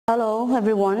Hello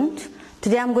everyone.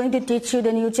 Today I'm going to teach you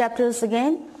the new chapters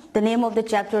again. The name of the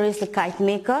chapter is The Kite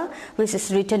Maker, which is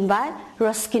written by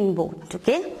Ruskin Bone.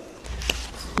 Okay?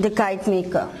 The Kite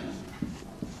Maker.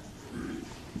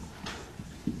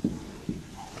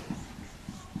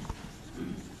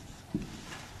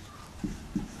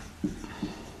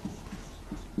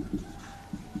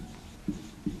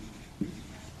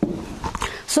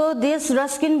 So this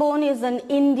Ruskin Bone is an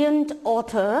Indian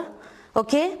author,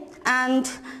 okay,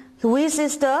 and which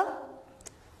is the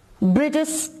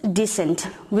British descent,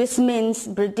 which means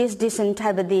British descent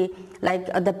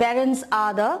like the parents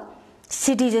are the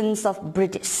citizens of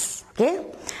British, okay,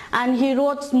 and he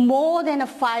wrote more than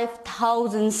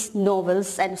 5,000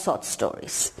 novels and short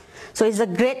stories. So he's a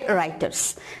great writer.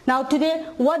 Now today,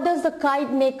 what does the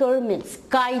kite maker means?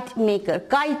 Kite maker.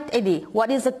 Kite, Eddie. What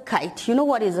is a kite? You know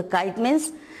what is a kite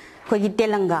means?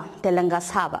 Telanga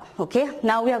saba. Okay.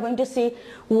 Now we are going to see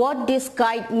what this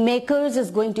kite makers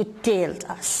is going to tell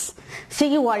us.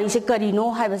 Now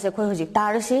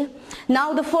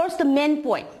the main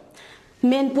point.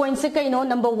 Main point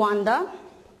number one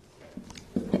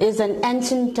is an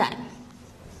ancient time.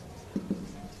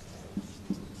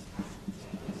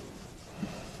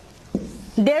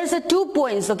 There's 2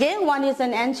 points, okay? One is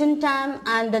an ancient time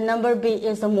and the number B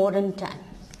is a modern time.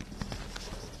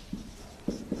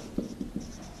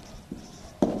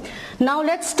 Now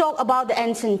let's talk about the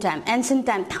ancient time. Ancient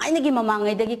time.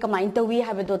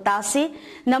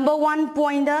 Number 1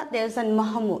 pointer, there's a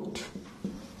Muhammad.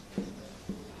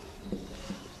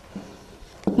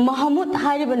 Muhammad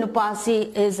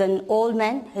Haribanupasi is an old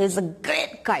man. He is a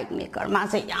great kite maker.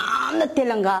 Masayam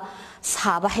Telanga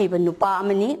Saba Haven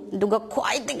Nupamani, Duga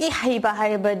Quaitaki Haiba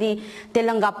Haribadi,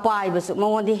 Telanga Pai was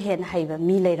Mawandi Hen Haiba,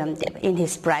 Milaram in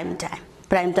his prime time.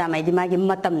 Prime time, I demand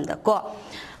Matam the Ko.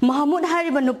 Muhammad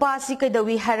Haribanupasi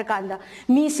Kadawi Harakanda,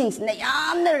 meetings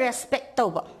Nayam the respect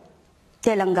over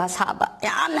Telanga Saba,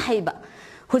 Yan Haiba.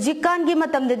 Hujikan gi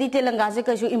matam da di Telanga se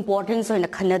kashu importance hoina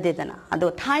khana de dana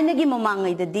ado thaina gi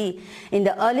mamangai da di in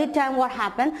the early time what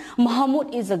happened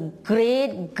Muhammad is a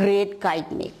great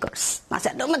kite makers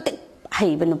masa domatik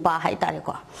hai banupa hai tare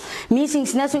ko mi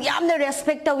singsna su yamna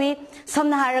respect tawi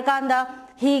samna harakanda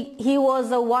he was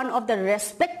one of the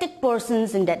respected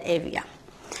persons in that area.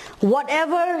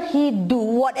 Whatever he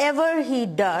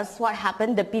does, what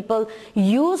happened, the people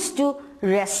used to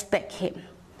respect him.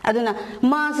 Aduna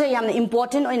maase yamna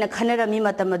important oina khanara mi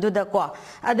matam aduda ko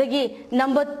adagi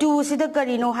number 2 sida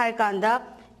karino har kanda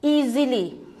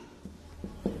easily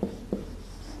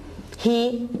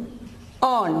he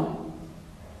earned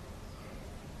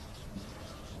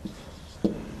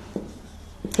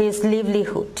his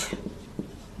livelihood.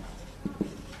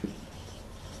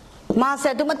 Maase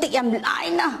automatic yam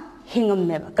laina hingam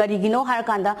meba karigino har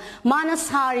kanda mana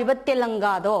sariba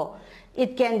Telanga do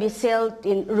it can be sold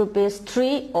in rupees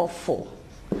 3 or 4.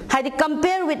 Had you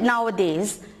compare with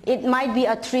nowadays, it might be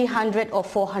a 300 or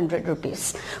 400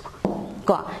 rupees.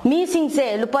 Me sing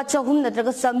say lupa chahum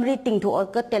natraga samri ting to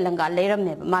olka Telanga leiram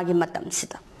ne magi matam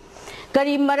sita.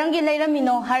 Kari marangi leiram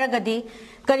ino haragadi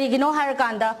kari gino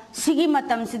harakanda sigi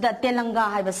matam sita Telanga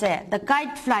haiba say the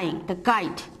kite flying, the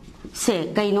kite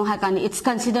say kaino hakani it's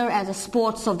considered as a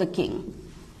sports of the king.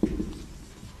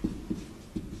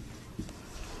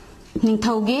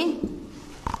 Ningthaugi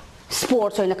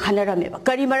sports oina khanarame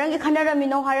kari marangi khanarami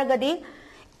no haragadi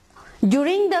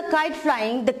during the kite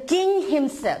flying the king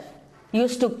himself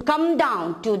used to come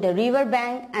down to the river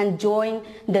bank and join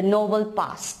the noble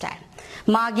pastime.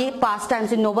 Magi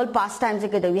pastimes noble pastimes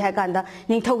kadawi hakanda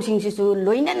ningthau sing sisu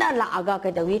loinana laaga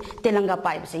kadawi Telanga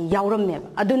pai se yauram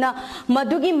aduna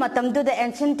madugi matam to the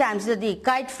ancient times the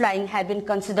kite flying had been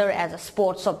considered as a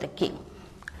sports of the king.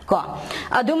 They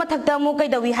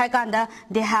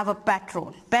have a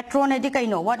patron. Patron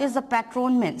what is the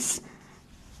patron means?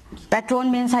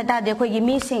 Patron means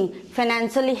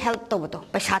financially help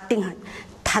Pashating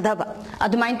Tadaba.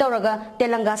 Adumain Toraga,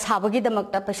 Telanga Sabagi the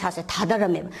Makta Pashase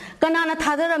Tadarame. Kanana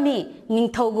Tadarami,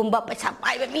 Nintogumba Pasha,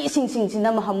 me sing in the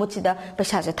Mahamutsida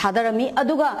Pashase Tadarami,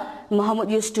 Aduga, Muhammad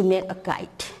used to make a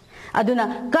kite.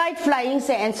 Aduna kite flying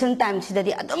say ancient times that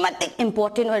the automatic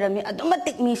important or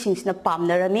automatic meetings na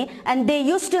pamnarami and they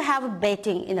used to have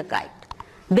betting in a kite.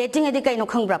 Betting at the kind of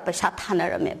Kongra Pashat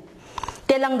Hanarame.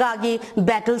 Telangagi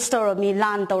battles torami,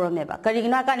 land torameba.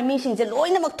 Karina kind of meetings,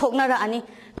 Loinamak Tognarani,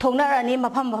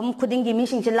 Mapam Kudingi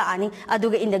meetings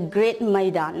Aduga in the great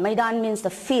Maidan. Maidan means the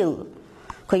field.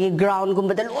 Ground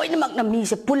gumba the loin mak na mi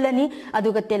se pulani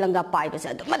aduga Telanga pai ba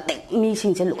se automatic mi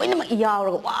sing se loin mak yaw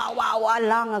wa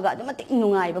lang aga automatic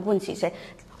nungai ba pun si se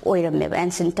oiram me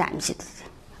ancient times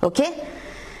okay.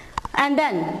 And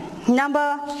then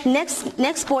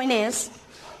next point is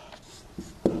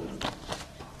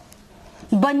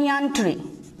banyan tree.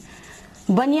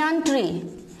 Banyan tree.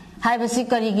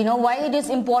 Why it is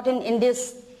important in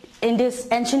this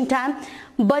ancient time?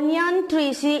 Banyan tree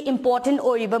is important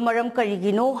oriba maram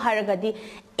karigino haragadi.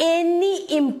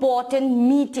 Any important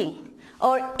meeting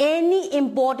or any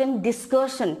important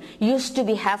discussion used to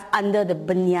be have under the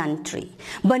banyan tree.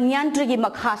 Banyan tree ki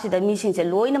makhasi da meeting se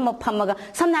loina maphamaga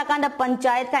samna kanda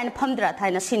panchayat kaina phamdra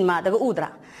thaina sinma daga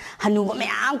udra. Hanuba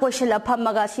mayam kweshela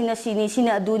phamaga sina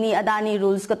aduni adani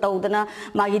rules ka tawdana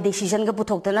magi decision ka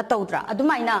puthokdana tawdra.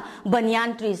 Adumaina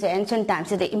banyan tree se ancient times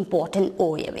se the important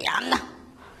oye yamna.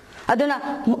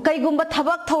 Aduna kaigumba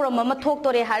thabak thoram ama thok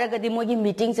tore haragadi mogi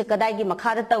meeting se kadai gi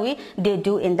makhada tawi they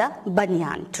do in the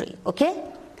banyan tree. Okay?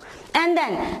 And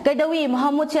then kadawi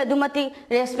Muhammad se adumati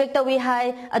respect tawi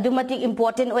hai adumati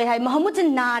important oi hai Muhammad se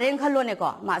naren khalone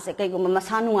ko ma se kaigumba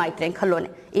masanu ngai tren khalone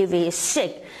if he is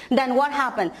sick, then what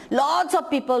happened? Lots of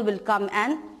people will come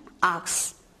and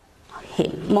ask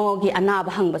him mogi anaba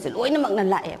hangba se loina magna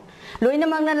lae loina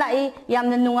magna lai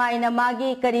yamna nungai na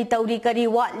magi kari tauri kari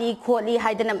watli kholi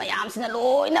haidana mayam sina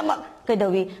loina mag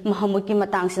kadawi Muhammad ki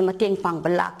matang sin mateng pang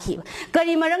balaki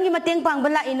kari marang ki mateng pang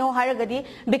bala ino haragadi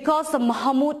because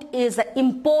Muhammad is an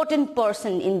important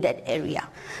person in that area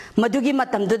madugi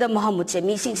matam duda Muhammad se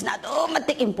mi sing na do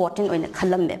matik important oina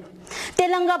khalambe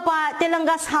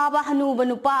telanga saba hanuba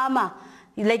nupa ama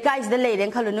Laikai is the lady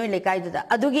and Kalunui Laikai.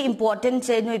 Adugi important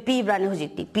say no P brand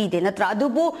hojiti P de natra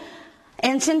adubu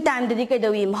ancient time the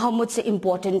Dikadawi Muhammad say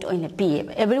important on a P.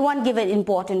 Everyone give it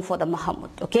important for the Muhammad,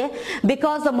 okay?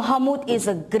 Because the Muhammad is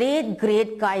a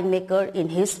great guide maker in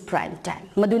his prime time.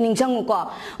 Maduning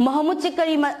Janguko Muhammad say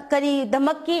kari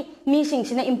damaki meeting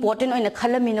sina important on a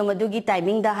kalamino madugi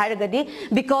timing the haragadi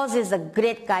because he's a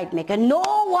great guide maker. No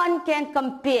one can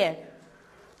compare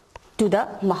to the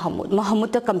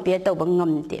Muhammad to compare to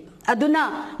bangamte.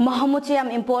 Aduna Muhammad yam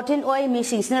important oi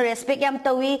missing na respect yam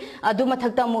tawi adu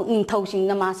mathakta mo thosing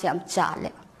na mas yam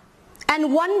chale.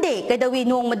 And one day kadawi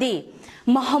nongmadi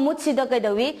Muhammad sida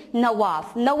kadawi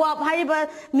Nawaf. Nawaf hariba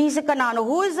means kanano.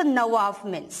 Who is a Nawaf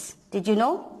means? Did you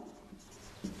know?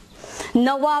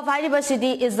 Nawaf hariba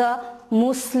sidi is a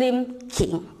Muslim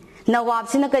king. Nawab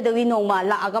sina kadawi nongma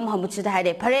la aga Muhammad sida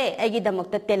hare pare egi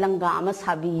damakta telangama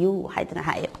sabiyu haidna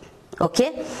hayo.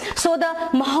 Okay, so the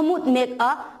Muhammad made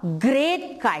a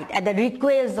great kite at the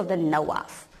request of the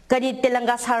Nawaf. Kadi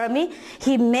telanga sarami,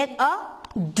 he made a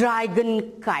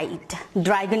dragon kite.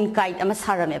 Dragon kite amas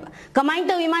harame ba. Kamain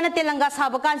to imana telanga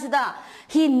sabakan sida.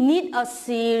 He need a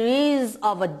series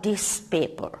of a disc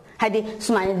paper. Hadi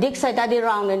sumay disc ay tadi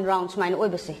round and round sumay oy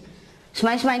basi.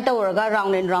 Sumay to orga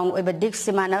round and round oy ba disc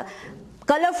simana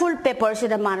colorful paper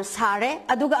sida mana sare.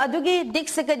 Adugi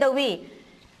disc kadawi.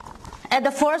 At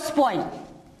the first point,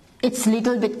 it's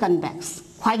little bit convex.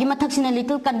 Hagi mathak sina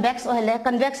little convex o hele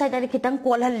convex side ari kitang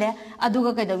kol hele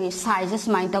aduga kadawi sizes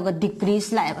mine to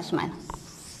decrease la ebas mine.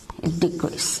 It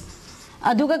decrease.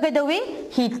 Aduga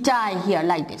kadawi he tie here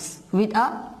like this with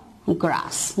a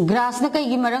grass. Grass na kay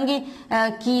gimarangi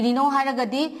kirino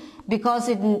haragadi because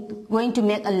it going to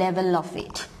make a level of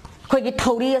it. Koi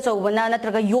thori achobana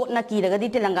natraga yot na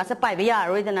kiragadi telanga sa paiba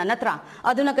yaroidana natra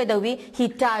aduna kaidawi he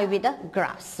tie with a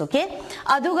grass, okay?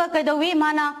 Aduga kaidawi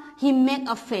mana he make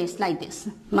a face like this.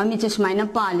 Mami just minus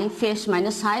pali face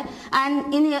minus high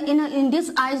and in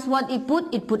this eyes what it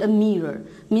put a mirror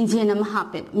means he nam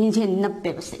happy means he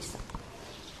nappe says.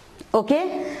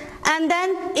 Okay? And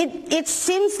then it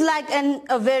seems like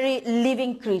a very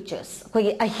living creatures.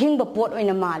 Koi a hingba pot in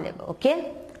a malib,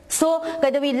 okay? So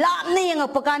kadawi lamna yang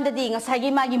apakanda di nga sagi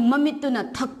magi mamit na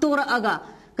thaktura aga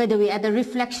kadawi at the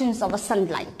reflections of a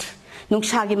sunlight nung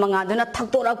sagi mga do na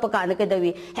thaktura apakanda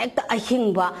kadawi hekta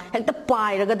ahingba hekta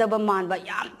pairaga daba manba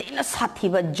yam tina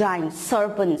sathiba giant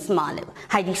serpents maleb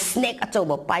haidi snake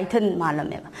achoba python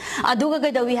malameba aduga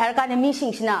kadawi har kana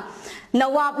missing sina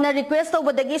Nawab na request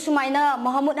over the Gishumaina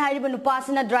Muhammad Hariban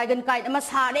Upasana dragon kite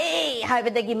amasare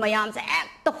haibadagi mayam sa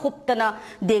ekta huptana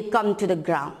they come to the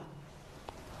ground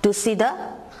to see the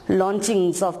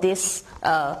launchings of this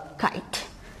kite.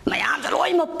 Mayam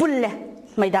aloy mo pulle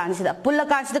maidan sida pulla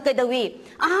kan sida kaidawi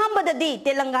ahamba dadi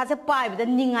telanga sa pai da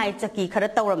ningai chaki khara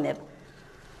tawram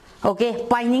okay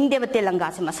pining de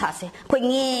telanga sa masase khoi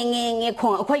nge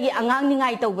khong khoi gi angang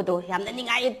ningai tawbado yamna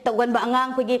ningai tawgan ba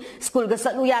angang khoi gi school ga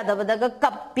salu ya da ga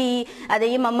kappi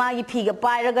adagi mama gi phi ga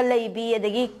pai ra ga leibi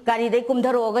adagi kari dai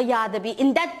kumdaro ga ya da bi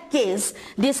in that case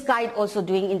this kite also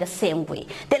doing in the same way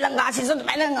telanga si so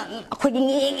khoi gi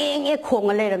nge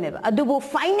khong le rame ba adubu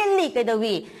finally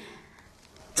kaidawi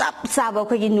chap saba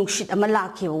khoi gi nukshit ama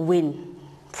lakhi wind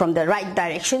from the right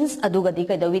directions aduga di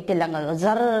kadawi telanga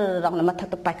zar rang na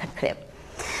mathak pai khat khrep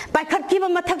By Kakiba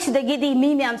Mataxidagidi,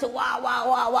 Mimiam, so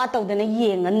wow, to the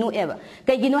ying and no ever.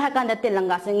 Kagino Hakanda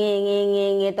Telangas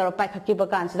and or Pakakiba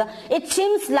Kansada. It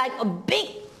seems like a big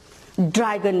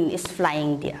dragon is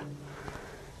flying there.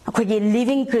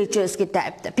 Living creatures get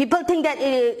typed. People think that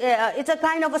it's a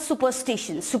kind of a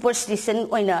superstition. Superstition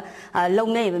in a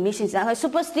long name missions.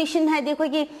 Superstition had the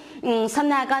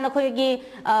Samnaka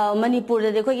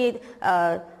Manipur,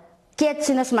 the cats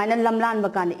in a smile and lamlan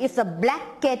bakan. If a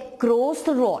black cat crossed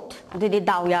the road, the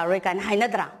Dawya Rekan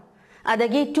Hainadra.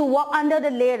 Adagi to walk under the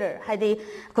ladder, had the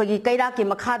Kairaki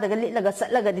Makada, the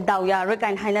Laga, the Dawya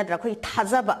Rekan Hainadra,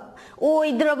 Tazaba. Oh,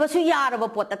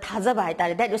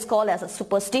 that is called as a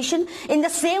superstition. In the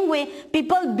same way,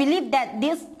 people believe that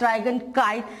this dragon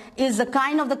kite is the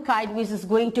kind of the kite which is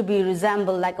going to be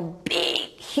resembled like a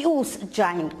big, huge,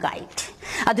 giant kite.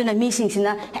 Aduna missing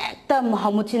sina hector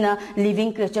Mahamutina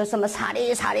living creatures some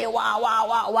sare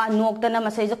wa noktana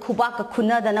masay kubaka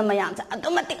kuna dana mayam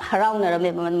automatic harawna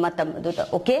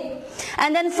okay.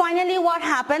 And then finally what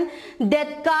happened?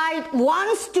 That kite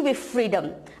wants to be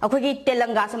freedom. Akogi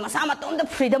telanga sa masama tom the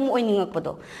freedom oining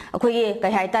akpodo. Akogi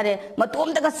kay haitare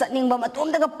matom daga satning ba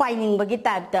matom daga paining ba gi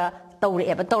type ta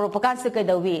tawre ba tawro pakan sa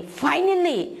kadawi.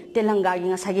 Finally telanga gi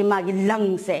nga sagi magi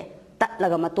langse.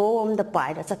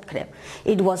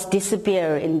 It was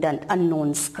disappear in the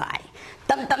unknown sky.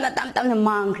 Tam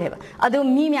mangre. Adu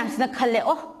mimiams na khale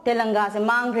oh telanga se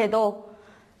mangre do.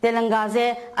 Telanga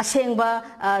se asengba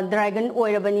dragon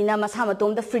oirabanina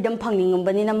masamatom the freedom phangning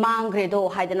banina mangre do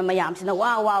haidana mayams na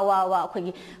wow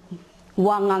khoi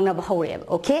wangang na bahore.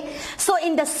 Okay? So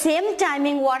in the same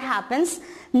timing what happens?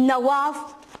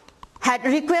 Nawaf had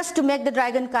request to make the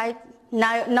dragon kite.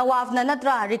 Nawaf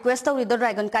Nanatra request of the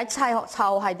dragon kite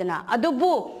Sao Haidana.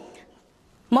 Adubu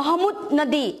Mahamud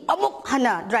Nadi Amuk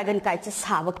Hana dragon kite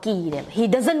Savaki. He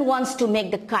doesn't want to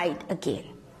make the kite again.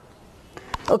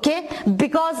 Okay?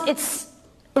 Because it's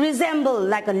resemble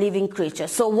like a living creature.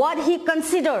 So what he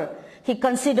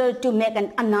considered to make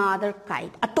another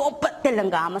kite. Atopa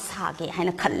telanga masage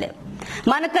haina khalle.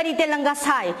 Manakari telanga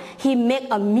sai he make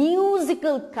a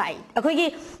musical kite.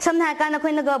 Akogi samna kana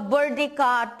koi naga birthday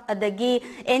card adagi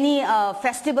any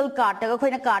festival card taga koi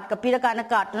na card kapira kana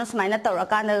card no smaina tawra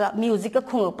kana music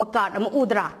khung pa card am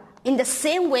udra. In the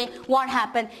same way what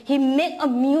happened? He make a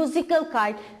musical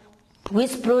kite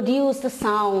which produced the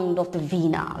sound of the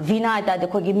veena. Veena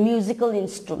is the musical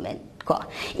instrument.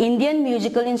 Indian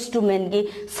musical instrument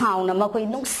ki sound ama koi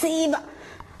nuksiba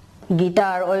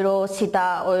guitar oiro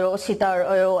sitar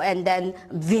oiro and then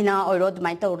veena oiro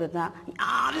dumai tawruna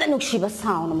amna nuksiba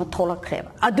sound ama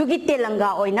tholakhreba adugi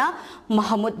telanga oina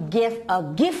Mahamud gave a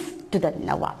gift to the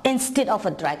Nawab instead of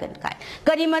a dragon kite.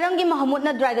 Kari marangi Mahamud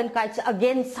na dragon kite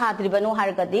again sadribano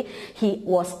hargadi he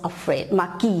was afraid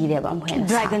maki reba mhen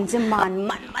dragon se man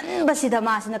basida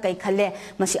mas na kai khale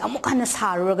masi amukha na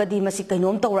saruragadi masi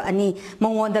kainom tawra ani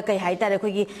mongonda kai haitare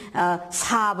khoi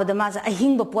sabada mas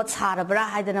ahingba pot sarabra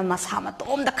haidana masama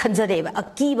tom da khanjareba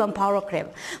akibam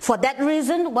phawrakreba. For that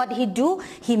reason what he do,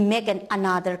 he make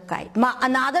another kite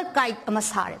another kite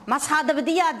amasare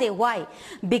masadabadi yade. Why?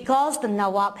 Because the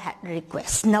Nawab had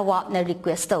request. Nawab na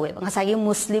request tawe. Ngasagi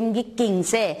Muslim gi king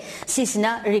se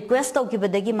sisna request taw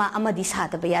kibadagi ma amadi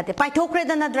sata bayate. Paithokre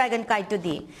na dragon kite to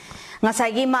di.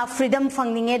 Ngasagi ma freedom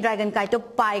fangninge dragon kite to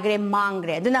paigre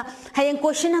mangre. Duna hayang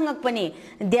question hangak pani.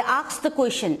 They asked the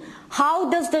question, how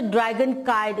does the dragon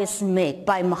kite is made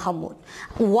by Mahamud?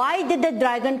 Why did the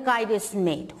dragon kite is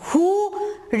made?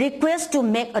 Who request to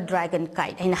make a dragon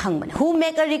kite? Who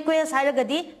make a request?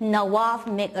 Nawaf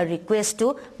make a request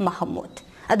to Mahamud.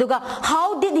 Aduga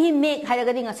how did he make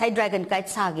haragadi nga side dragon kite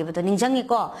sagi bato ningjangi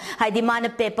ko haidi mana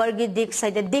paper gi dik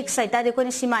side ta de ko ni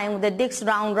simayong the dicks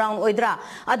round oidra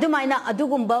adumaina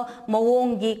adugumba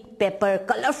mawongi paper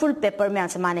colorful paper me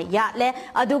sa mana yatle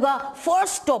aduga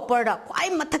first stopper da kwai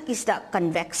mathakis da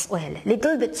convex oile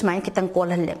little bit smile kitang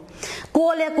kolhalle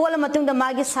kola matung da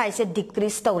magi size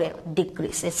decrease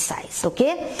its size.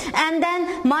 Okay, and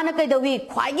then mana kai da wi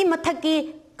kwai gi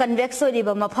mathaki convex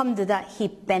mafam he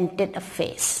painted a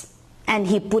face and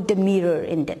he put the mirror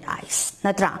in that eyes.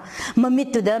 Natra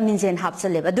mamit to the minzen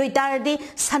hapsaleba. Do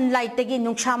it sunlight again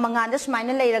nuksha manganda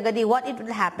smina layragadi what it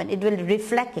will happen? It will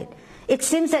reflect it. It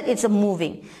seems that it's a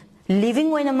moving. Living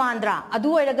when a mandra,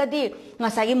 adu ragadi,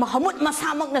 Masagi Mahamud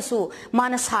Masamak Nasu,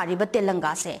 Manasari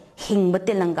Batelanga se, Hing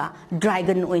Batelanga,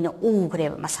 Dragon Wina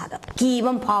Ugrave Masada,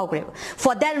 Kivam Power.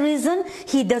 For that reason,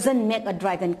 he doesn't make a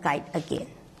dragon kite again.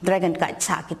 dragon kite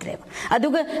sakidre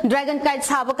aduga dragon kite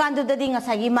sabakandu dadi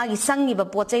ngasagi magi sangi ba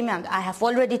pochai myam I have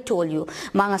already told you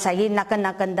ma ngasagi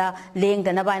nakanda leng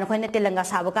dana ba na khoi na telanga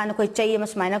sabakan khoi chai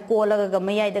mas maina kolaga ga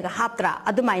mayai daga haptra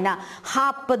adumaina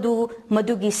hapadu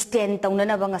madugi stand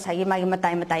taunana ba ngasagi magi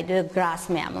matai de grass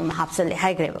myam ma hapsale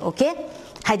haigre okay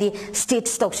Hadi state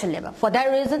stoction level. For that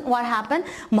reason, what happened?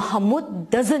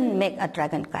 Mahmud doesn't make a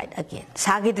dragon kite again.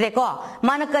 Sagidre ko.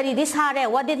 Manakari this hare.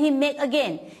 What did he make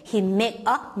again? He made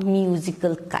a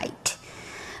musical kite.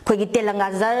 Kogi telanga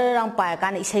zarang pa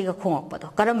kana isay ka khungok pa to.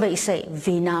 Karamba isay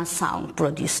Veena sound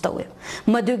produced to.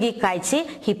 Madugi kite si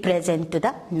he present to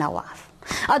the Nawaf.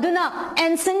 Aduna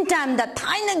ancient time da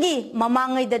thainagi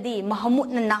mamangai dadi Mahmud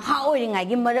na naha oiringai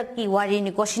gi maraki wari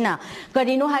ni kosina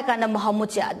karino hai kana Mahmud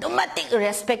cha automatic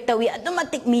respect tawi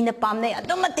automatic mina pamnai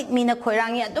automatic mina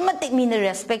khoirangi automatic mina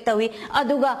respect tawi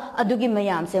adugi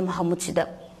mayam se Mahmud sida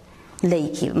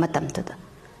leiki matam tada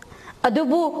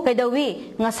adubu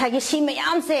kaidawi ngasagi si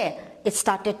mayam se it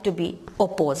started to be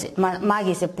opposite.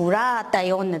 Magi se pura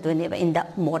tayon na dune in the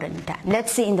modern time.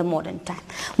 Let's see in the modern time.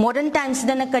 Modern times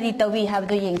na nakarita we have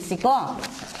the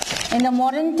yngsiko. In the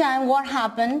modern time, what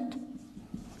happened?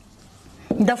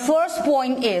 The first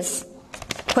point is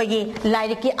kogi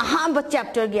lairiki ahamba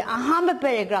chapter gi ahamba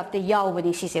paragraph te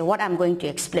yawbani si se what I'm going to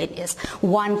explain is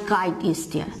one kite is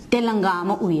there. Telanga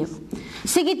ma uye.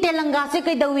 Sigi telanga se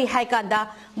kaidawi hai kada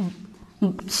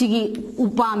Sigi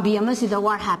upambi amasida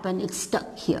what happened? It's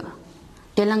stuck here.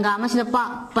 Telanga amasida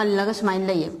pa pallaga smain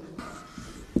laye.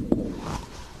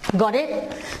 Got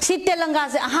it? Si telanga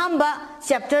se ahamba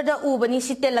chapter da ubani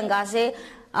si telanga se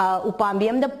upambi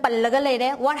amda pallaga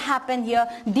laye. What happened here?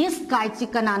 This kite si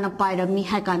kanana pairami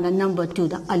hakanda number 2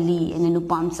 the Ali and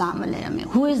upam sama laye.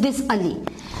 Who is this Ali?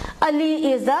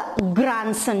 Ali is the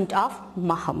grandson of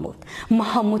Mahmud.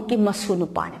 Mahmud ki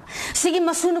masunupa. Sige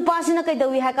masunupa sina kay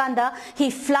dawi hakanda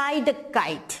he fly the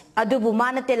kite. Adubu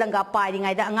mana telanga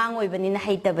paringai da angang oibanina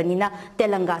haita banina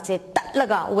telanga se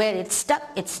tatlaga where it's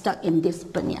stuck in this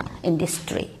banya in this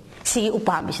tree. Sige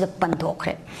upam is the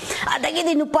pandokre. Adagi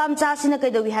din upam cha sina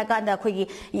kay dawi hakanda khogi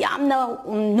yamna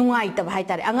nungai tab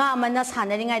haitare anga mana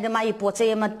sanaringai da mai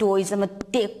poche ma toys ma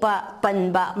tekpa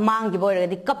panba mangi boy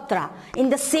di kaptra. In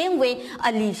the same way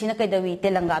Ali sina kay dawi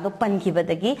telanga do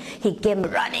pankibadagi he came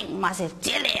running massive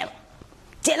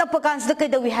Chela pakans da kay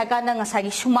dawi hakanda ngasagi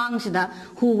sumang sida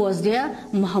who was there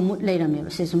Mahmud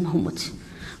lairame says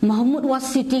Mahmud was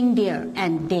sitting there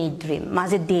and daydream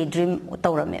mas daydream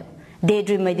tawrame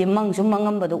Daydream may di mangso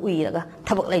mangambado uiraga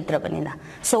tabak laitrabanina.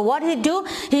 So what he do?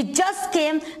 He just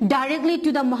came directly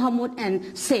to the Mahmud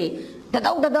and say,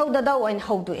 dadaw and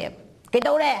how to him.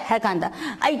 Kidore hakanda.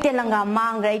 Ay telanga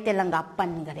mangra ay telanga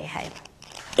pangare hai.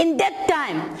 In that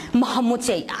time, Mahmud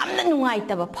say, I'm the nungay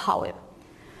taba power.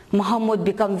 Mahmud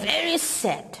become very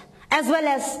sad. As well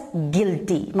as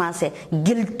guilty. Mase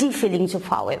guilty feelings of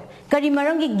power. Kari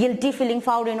marangi guilty feeling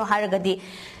power no haragadi.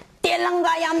 Telanga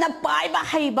yamna paiba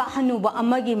haiba hanuba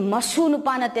amagi masunu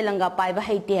pana telanga paiba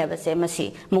haite haba se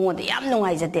masi mongoda yam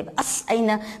nungai jate as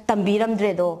aina tambiram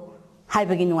dredo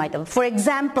haibagi nungai ta. For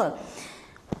example,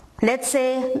 let's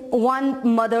say one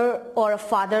mother or a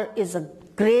father is a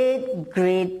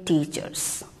great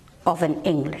teachers of an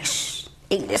English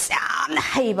yamna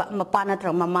haiba mapana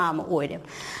tra mama ma oire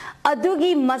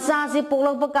Adugi masasi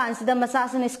pulog pagkansida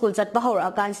masasina school chat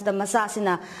pahora kansida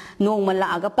masasina nung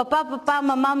malaaga papa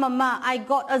mama I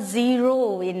got a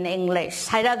 0 in English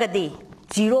hairagadi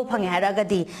 0 pang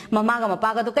hairagadi mama ga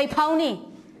mapaga to kay pauni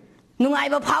nung ay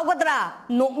ba paugadra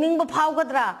nokning ba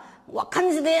paugadra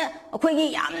wakanside akoy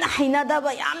yamna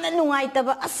hainadaba yamna nungay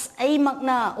taba as ay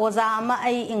magna ozama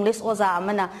ay English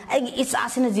ozama na ay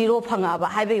isasina 0 panga ba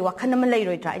haibay wakan naman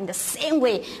layroi tra in the same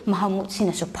way Mahmud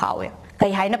sina so power Kay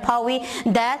haina pawi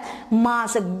that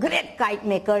mas a great kite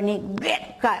maker ni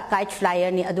great kite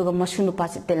flyer ni aduga masunu pa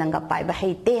telanga pai ba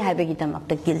haite haibagita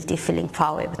makta guilty feeling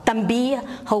pawi tambi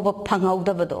hauba pangau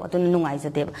da bado adun nungai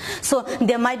jadeba. So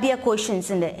there might be a questions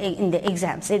in the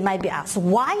exams. It might be asked,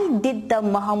 why did the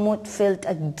Mahmud felt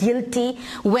guilty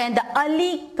when the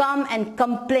Ali come and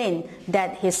complained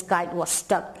that his kite was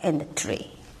stuck in the tree?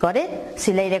 Got it?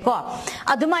 Sila ko.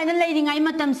 Adumay na lady ngay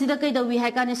matam sida kay dawi hay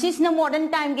kan sis na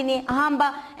modern time gini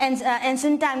ahamba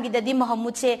ancient time gida di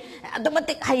Mahmud se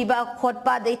automatic hayba khot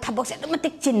pa dai thabok se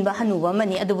automatic chin ba hanuba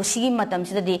mani adubu sigi matam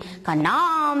sida di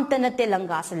kanam tana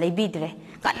telanga sa lebidre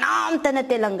kanam tana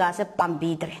telanga sa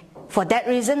pambidre. For that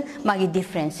reason magi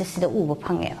differences sida uba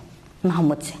phangel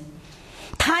Mahmud se.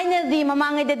 Thaina di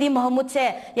mamangay da di Mahmud se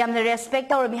yamna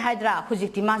respect or mi hydra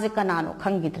hujiti ma se kanano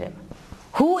khangidre.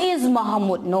 Who is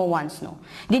Mahmud? No one knows.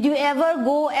 Did you ever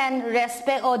go and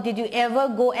respect or did you ever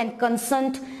go and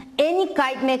consult any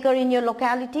kite maker in your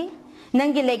locality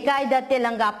nangi lekai da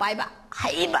telanga paiba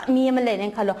haiba mi ama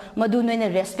lenen khalo madu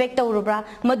noina respect tawrubra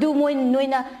madu moi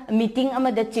noina meeting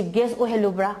ama da chief guest o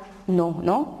helubra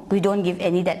no we don't give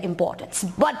any that importance.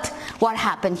 But what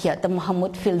happened here, the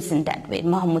Muhammad feels in that way.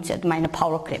 Muhammad said mine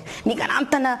power creep mi kanam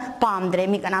tana pamdre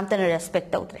mi kanam tana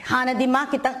respect tawdre hana di ma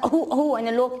kitang ahu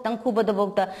ana lok tang kuba da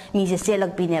bogta mi se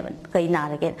selag bineban kai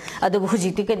narage adu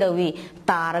hujiti ke dawi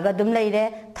taraga dum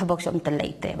leire thabak som ta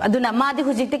leite aduna ma di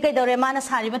hujiti ke dore mana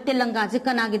sari ba telanga je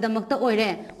kana gi damakta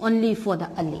oire only for the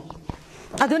ali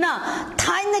aduna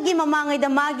thaina gi mamangai da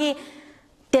magi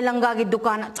Telanga gi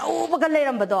dukan chaubaga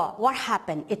leirambado. What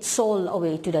happened? It sold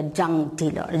away to the junk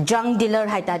dealer. Junk dealer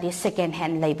haita di second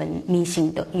hand label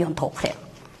missing to yon thokre.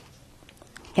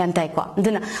 Yantai ko.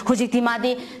 Duna hujiti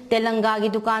madi Telanga gi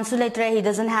dukan su letre he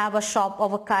doesn't have a shop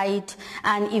of a kite,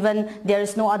 and even there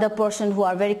is no other person who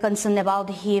are very concerned about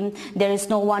him. There is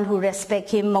no one who respect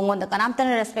him. Mangon da kanam tan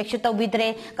respect shu taw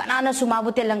bidre kanana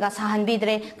sumabu Telanga sahan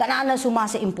bidre kanana suma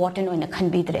se important oina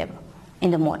khan bidre. In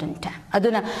the modern time.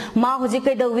 Aduna ma huji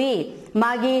kai dawi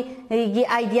magi gi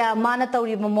idea mana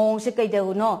tawri momong se kai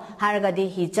daw no haragadi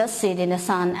he just sit in the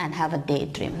sun and have a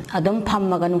daydream. Adum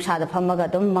phammaga nungsa da phammaga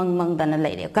adum mang dana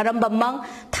leire. Karamba mang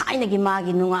thaina gi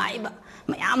magi nungai ba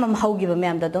mayam am haugi ba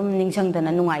mayam da dum ningsang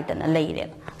dana nungai dana leire.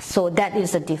 So that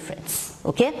is the difference.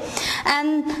 Okay?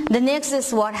 And the next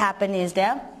is what happened is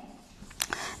there.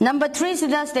 Number 3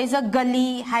 students, there is a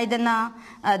gully, haidana,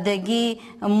 degi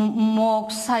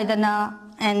moks, haidana,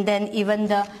 and then even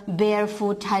the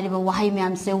barefoot, haidaba, why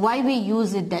ma'am say, why we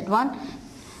use it that one?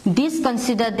 This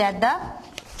consider that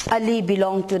the Ali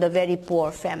belonged to the very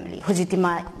poor family.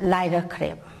 Hujitima Laira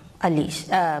Kreb, Ali,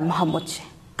 Muhammad.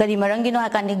 Gully marangino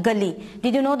hakani gully.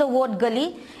 Did you know the word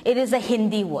gully? It is a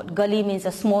Hindi word. Gully means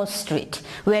a small street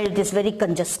where it is very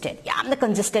congested. Yam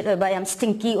congested, or by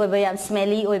stinky, or by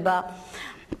smelly, or by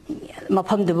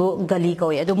mafam dubu gali ko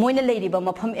ya do moina lady ba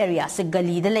mafam area se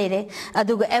gali da lere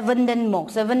aduga abandoned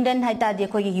mosques abandoned haita de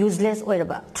ko useless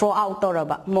oiraba throw out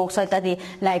oraba mosques haita de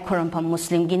like khoram pham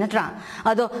muslim gi natra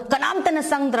ado kanam tan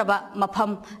sangdraba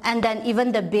mafam. And then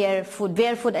even the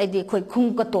barefoot I de ko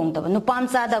khung ka tong da no pam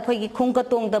sa da ko gi khung ka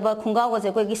tong da ba khunga wa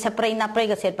se ko gi spray na pray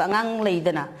ga set pa ngang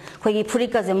leidana ko gi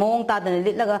phuri ka je mong ta da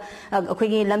litlaga ko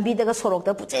gi lambi da ga sorok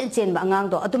da puchen chen ba ngang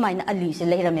do adumaina ali se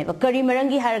leirame ba kari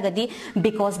marangi hargadi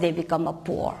because they become a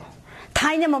poor.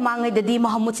 Thaina mamangai dadi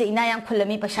Muhammad se inayang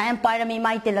khulami pasayam parami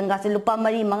mai Telanga se lupa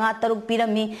mari mga taruk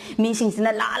pirami mising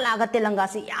sina la ga Telanga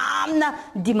se yamna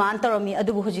demand tarami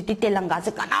adubu hujiti Telanga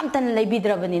se kanam tan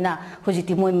laibidrabani na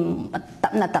hujiti moy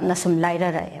tapna sum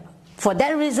laira ra. For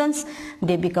that reasons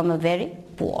they become a very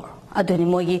poor. Aduni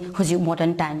moy huji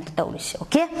modern time tawris.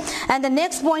 Okay? And the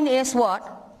next point is what?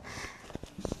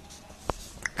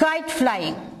 Kite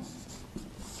flying.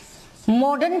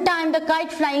 Modern time the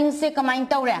kite flying se kamain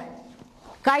tawra.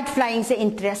 Kite flying se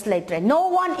interest later. No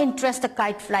one interests the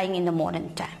kite flying in the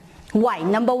modern time. Why?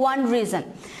 Number one reason.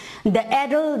 The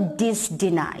adult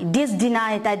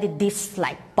deny that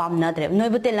dislike pam nadre. Noi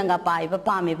bute langa pai ba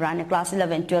pam brane class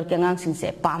 11 12 ke ngang sing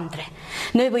se pam dre.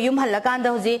 Noi bu yum halakan da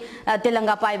hoji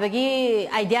telanga pai ba gi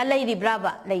idea lai ri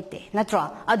braba leite.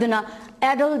 Natra. Aduna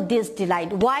adult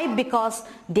delight. Why? Because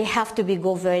they have to be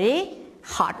go very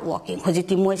hard working.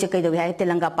 Hojiti moi se kai dawi hai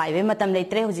Telanga pai ve matam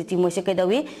leitre hojiti moi se kai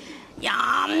dawi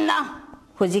yamna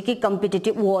hojiki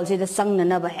competitive world se da sangna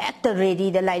na ba hekta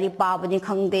ready da lairi pa bani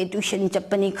khangde tuition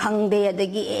chapani khangde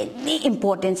adagi any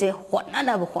importance se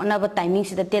hotna ba timing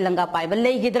se da Telanga pai ba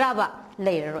lei gidra ba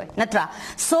leiroi natra.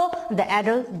 So the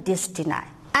adult deny.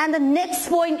 And the next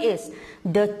point is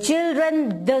the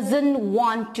children doesn't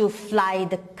want to fly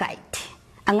the kite.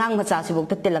 Angang macha sibuk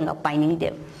ta Telanga pai ning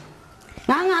dem.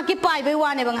 Hanga ki pai bai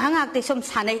wane bang hanga te som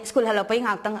sanai school hala pai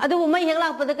hang tang adu mai hek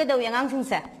lak pada ka daw yang ang sing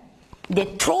sa they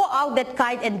throw out that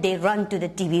kite and they run to the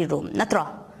TV room natra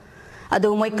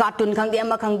adu mai cartoon khang de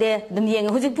ama khang de dum yeng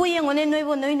hujik pu yeng one noi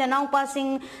bo noi na naw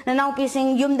pi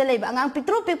sing yum de leba ang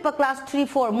pitro pik pa class 3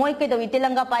 4 moi ka daw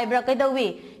Telanga pai bra ka daw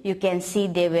you can see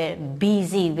they were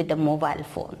busy with the mobile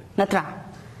phone natra.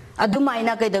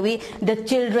 Adumaina kaidawi the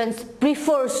children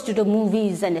prefers to the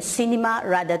movies and the cinema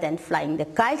rather than flying the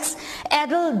kites.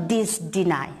 Adult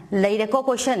deny. Later ko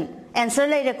question. Answer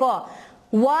later ko.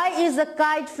 Why is the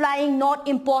kite flying not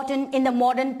important in the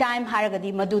modern time?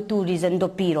 Haragadi madu two reason do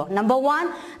piro. Number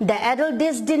one, the adult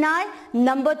deny.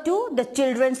 Number two, the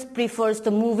children prefers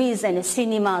the movies and the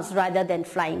cinemas rather than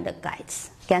flying the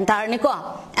kites. And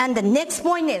the next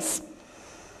point is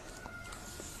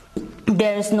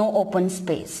there is no open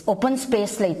space. Open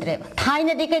space later.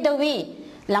 Thaina dikay dawi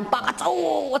lampak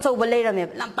achau balerame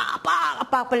lampak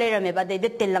apak balerame ba de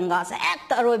telanga sa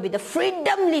act arobi the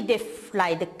freedomly they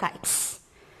fly the kites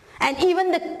and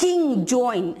even the king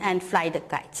joined and fly the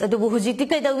kites adu hujiti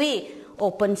kai dawi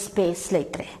open space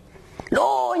laitre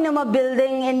loina ma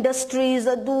building industries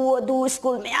adu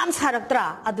school mayam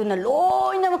saraktra aduna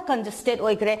loina ma congested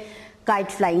oigre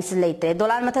kite flying later.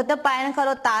 Dolan matata payan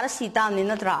karo tara sita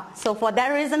ninatra. So for that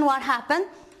reason, what happened?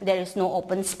 There is no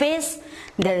open space.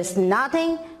 There is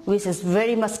nothing which is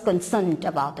very much concerned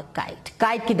about the kite.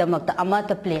 Kite ki damakta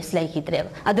amata place like hitreba.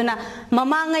 Aduna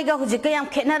mamangay ga hujikayam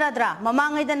kenaradra.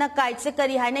 Mamangay da na kite se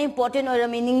kari hai na important or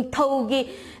meaning thogi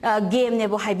game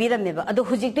nebo haibira meba. Adu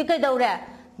hujikti kay daura.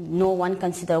 No one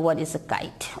consider what is a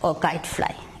kite or kite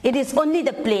fly. It is only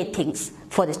the playthings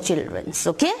for the children.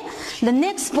 Okay? The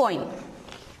next point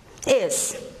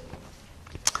is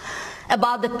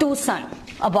about the two sons,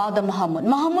 about the Muhammad.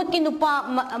 Muhammad ki nupa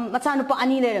masanupa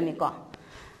ani lerami ko.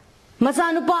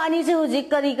 Masanupa ani se huji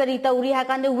kari tauri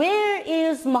hakande. Where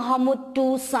is Muhammad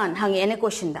two son? Hangi ene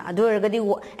question da. Adu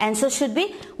ergadi answer should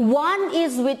be one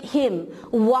is with him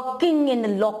walking in the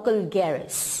local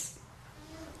garage.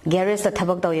 Garage the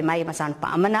thabak dawi mai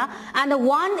masanupa amana, and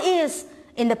one is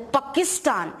in the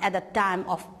Pakistan at the time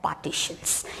of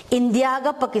partitions. India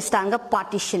ga Pakistan ga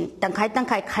partition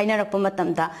tangkai khaina rakpa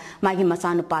matamda magi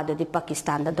masanupa do di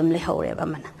Pakistan da dum lehore ba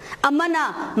mana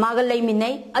amana maga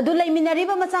leiminai adu leiminari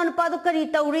ba masanupa do kari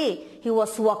tauri he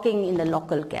was walking in the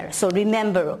local garage. So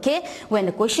remember, okay, when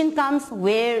the question comes,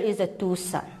 where is the two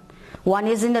son? One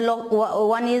is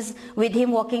one is with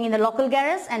him walking in the local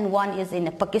garage, and one is in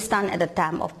Pakistan at the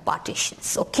time of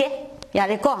partitions. Okay.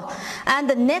 And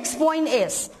the next point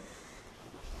is,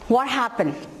 what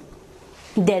happened?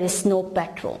 There is no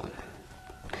petrol.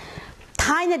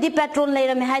 Thai di petrol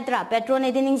later me hydra petrol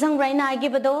ne din sang right now I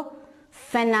give it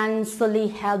financially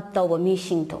help to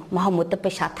mission to Muhammad the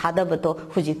pesha thada bato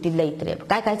hujiti later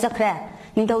kai chakra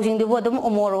ning thau jing di bo dum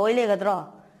omoro le gadro.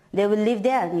 They will live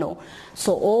there? No.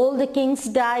 So all the kings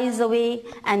dies away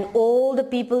and all the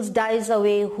peoples dies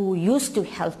away who used to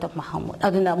help the Muhammad.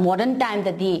 Aduna modern time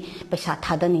that the pesha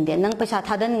thada ning de nang pesha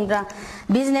thada ning dra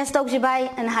business tau jibai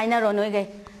and haina ronoi gai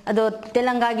ado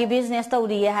telanga gi business tau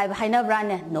ri hai haina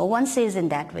brand. No one says in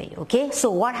that way. Okay. So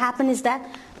what happened is that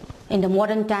in the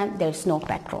modern time there is no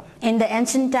petrol. In the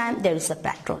ancient time there is a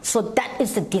petrol. So that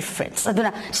is the difference.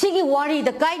 Aduna sigi worry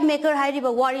the kite maker hairi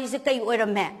ba worry is kai oira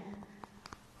me.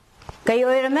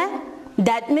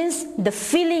 That means the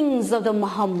feelings of the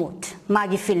Muhammad,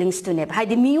 magi feelings to neb. Hay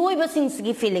di miyoy ba sing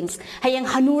feelings. Hayang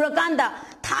hanura kanda.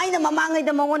 Thai na mamangay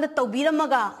da mawon na tawbira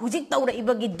maga. Hujik tawra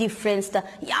ibagi difference ta.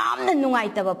 Yam na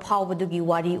nungay ta ba pao ba dugi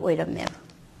wari oira meb.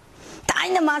 Thai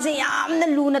na masi yam na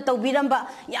luna tawbira ba.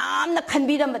 Yam na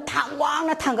kanbira ba. Thangwang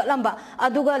na tanggalam ba.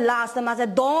 Aduga last na masa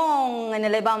dong na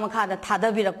leba makada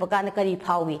thada birak ba ka na kari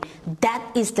pawi. That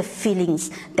is the feelings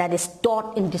that is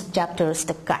taught in this chapter as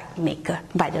the kite maker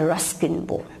by the Ruskin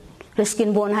born.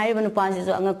 Ruskin born hai panupa si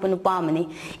so angak panupa mani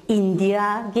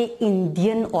India ge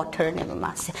Indian author ne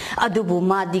mase. Adubu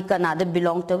madi Canada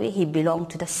belonged to he belonged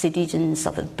to the citizens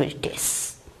of the British.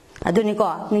 So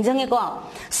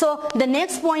the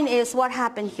next point is what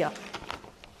happened here.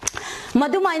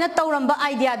 Madumaina tauramba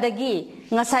idea dagi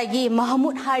ngasai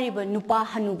Muhammad hariba nupa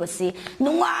hanubasi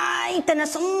nungai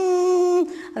tanasum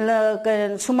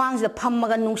sumang the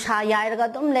pamaga nungsha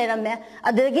yairaga dum lerame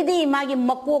adagidi magi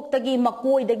makok tagi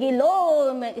makoi dagi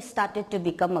lo started to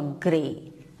become a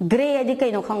gray adi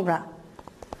kaino khangra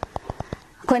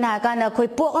the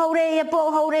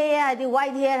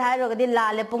white hair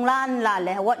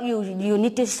what you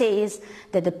need to say is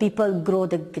that the people grow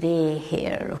the gray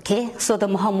hair. Okay, so the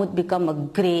Muhammad become a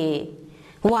gray.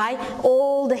 Why?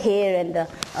 All the hair and the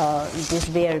this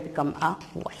beard become a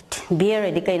white.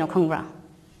 Beard di kayo kangra.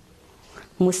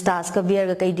 Mustache ka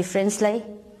beard ka difference lay.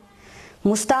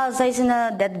 Mustache is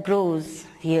na that grows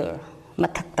here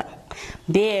matakta.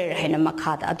 Beard hai na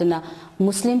makada aduna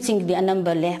Muslims in the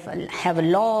number have a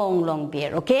long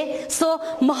beard. Okay, so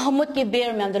Muhammad ke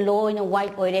beard me the low in a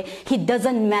white oil. He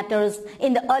doesn't matter.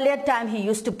 In the earlier time he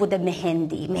used to put the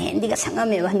mehendi ka sanga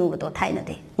me hanu to thai na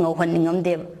de ngau haningam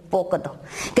de poka to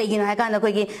kay gino ha kana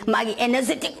ko gi magi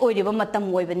energetic oil ba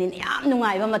matam oil ni yam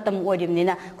nungai ba matam oil ni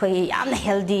na ko yam na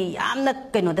healthy yam na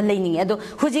keno da leining ado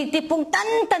huji ti pung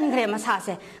tan gre masa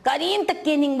se karim ta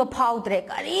kening ba powder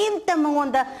karim ta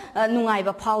mangonda nungai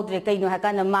ba powder kay no ha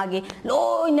kana magi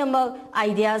loinama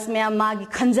ideas me magi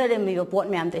khanjare me pot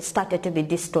me am started to be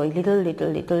destroyed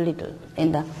little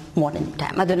in the modern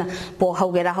time aduna po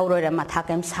haugera haurora matha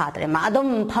kem sadre ma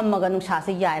adum phammaga nung sa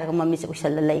se yaira ma mi se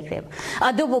usal laikre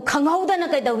adu khanghaudana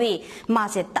kaidawi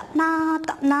mase tapna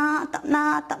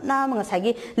mga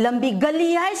sagi lambi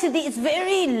gali hai sidi is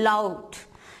very loud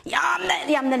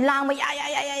yamna langma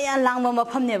ya langma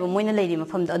mafam ne ba moina leidi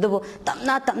mafam da adubo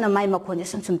tapna mai makhone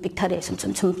sum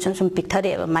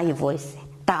pikthare mai voice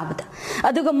tabada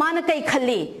aduga mana kai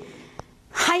khalli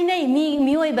hainai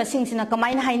mioi basingsina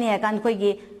kamaina hainai kan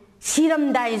koigi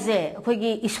Siram daise,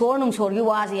 koigi isor nung sorgi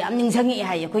wazi, am ningjangi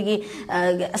hai, koigi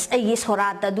agi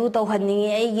sorata du tau hani,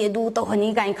 agi du tau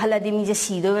hani kain khala di mi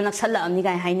si do nak sala am ni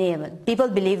kain hai ne. People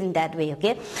believe in that way,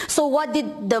 okay? So what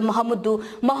did the Muhammad do?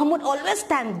 Muhammad always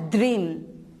stand dream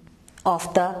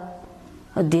of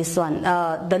this one,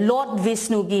 the Lord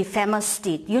Vishnu gi famous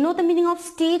steed. You know the meaning of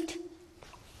steed?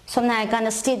 Somna kind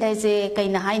of steed is a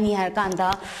kain hai ni har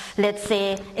kanda. Let's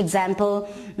say example.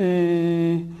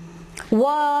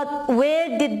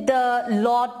 Where did the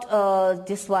Lord,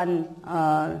 this one,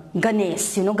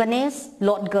 Ganesh, you know Ganesh?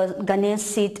 Lord Ganesh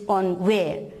sit on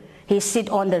where? He sit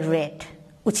on the red.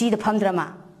 Uchi the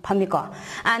Pamdrama, Pamiko.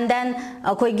 And then,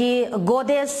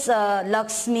 Goddess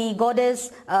Lakshmi,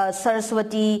 Goddess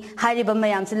Saraswati,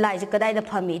 Haribamayam, Lai, Kadai the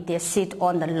Pami, they sit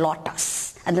on the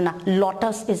lotus. And then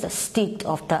lotus is the seat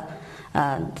of the,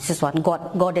 this is one,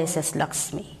 Goddess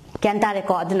Lakshmi. Kantare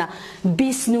ko aduna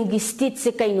Vishnu gi stit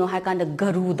se kaino ha kan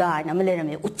garuda na malera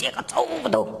me uche ka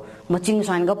chawdo maching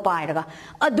san ga pai daga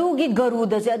adu gi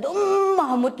garuda se adum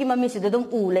Muhammad ki mami se dum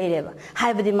u leireba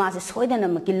haibadi ma se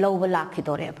soidana ma ki loba lakhi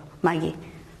doreba magi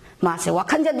ma se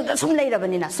wakhanja du sum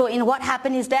leirabanina. So in what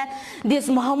happened is that this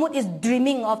Muhammad is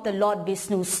dreaming of the Lord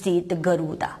Vishnu steed, the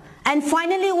garuda. And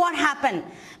finally what happened?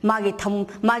 Magi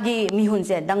mihun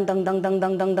se dang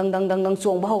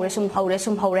song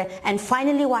hore. And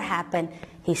finally what happened?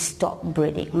 He stopped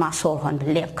breathing. Ma sol hon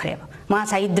lep kreba. Ma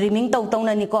sai dreaming tau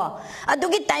na niko.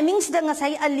 Adugi timings da nga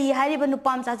sai ali hari ba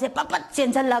nupam sa se papat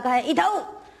sensan laga idau.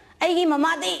 Ay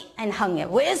mamadi and hung.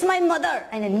 Where's my mother?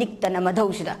 And nikta na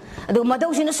madhaw sida. Adu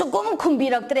madhaw sina sugum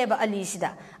kumbirak treba ali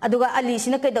sida. Aduga ali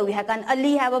sina kay daw hakan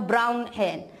ali have a brown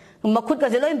hand. Makut ka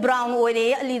zelo brown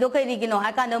oire ali do kay rigino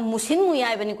ha kana musin mu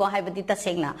yai bani ko hai badita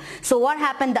segna. So what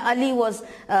happened? The Ali was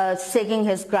seeking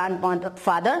his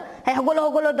grandfather. Hey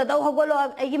hagolo dadaw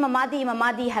hagolo ay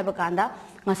mamadi hai bakanda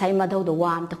ngasai madaw do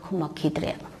wam ta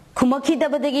khumakhidre. Khumakhida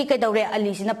badagi kay dawre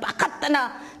Ali sina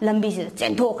pakatana lambi si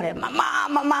chenthokre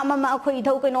mama khoi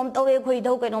thau kai nom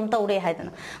tawre hai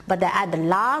tana. But at the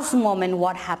last moment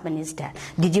what happened is that,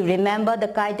 did you remember the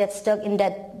kite that stuck in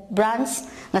that branch?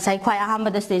 Ngasai khwai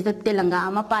ahamba da stage da telanga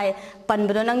ama pai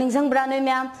panbro nang ningjang brano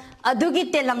myam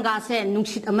adugi telanga se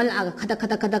nungsit amal aga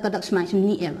khada smai sum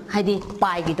ni em haidi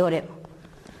pai gi dore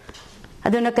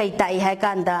aduna kai tai hai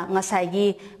kanda ngasai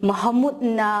gi Muhammad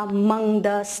na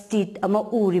mangda stit ama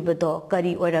uribado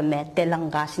kari orame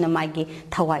telanga sina mai gi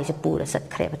thawai se pura sat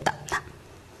khreba tapna.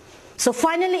 So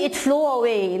finally it flew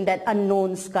away in that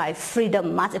unknown sky.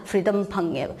 Freedom, mas freedom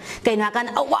pangye. Kay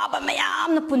nakan awaba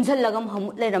mayam na punjal lagam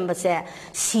Muhammad le ramba se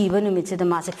siba numit se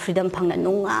mas freedom pang na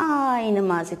nungay na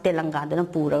mas telangada na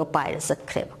pura paira sat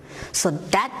kreba. So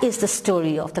that is the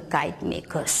story of the kite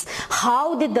makers.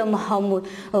 How did the Muhammad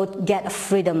get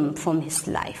freedom from his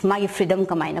life? Magi freedom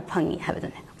kamay na pangi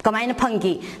habadone. Kamay na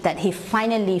pangi that he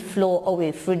finally flew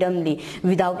away freedomly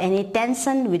without any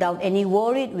tension, without any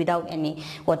worry, without any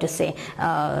what to say.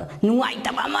 Nungay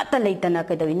tama mata laita na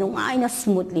kadawi nungay na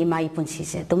smoothly may punsi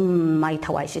se tum may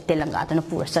thawai se telangata na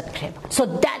pura sat kreba. So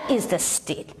that is the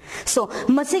state. So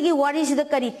masigi wari sida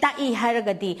kari tai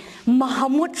haragadi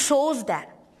Muhammad shows that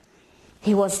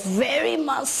he was very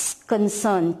much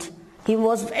concerned. He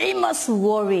was very much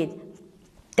worried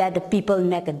that the people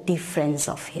make a difference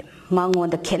of him. Mangon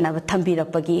the kena thambira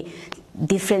pagi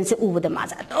difference uba the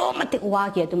maza. Do matik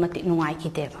wagi do matik nungai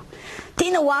kiteva.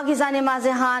 Tina wagi zane maze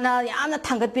hana yamna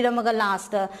thangat piramaga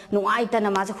last nungai ta na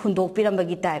maza hundok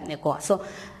piramagi type ne ko. So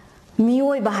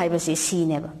mioi bahai basi si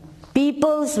neba.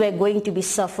 Peoples were going to be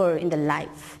suffer in the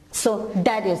life. So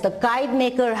that is the kite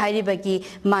maker haribagi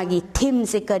magi thim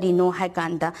se karino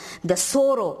haikanda, the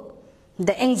sorrow,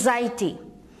 the anxiety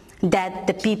that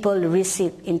the people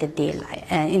receive in the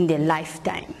in their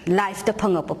lifetime. Life the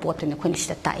pangapapot na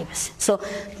kunista taibas. So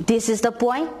this is the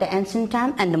point, the ancient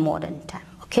time and the modern time.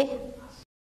 Okay.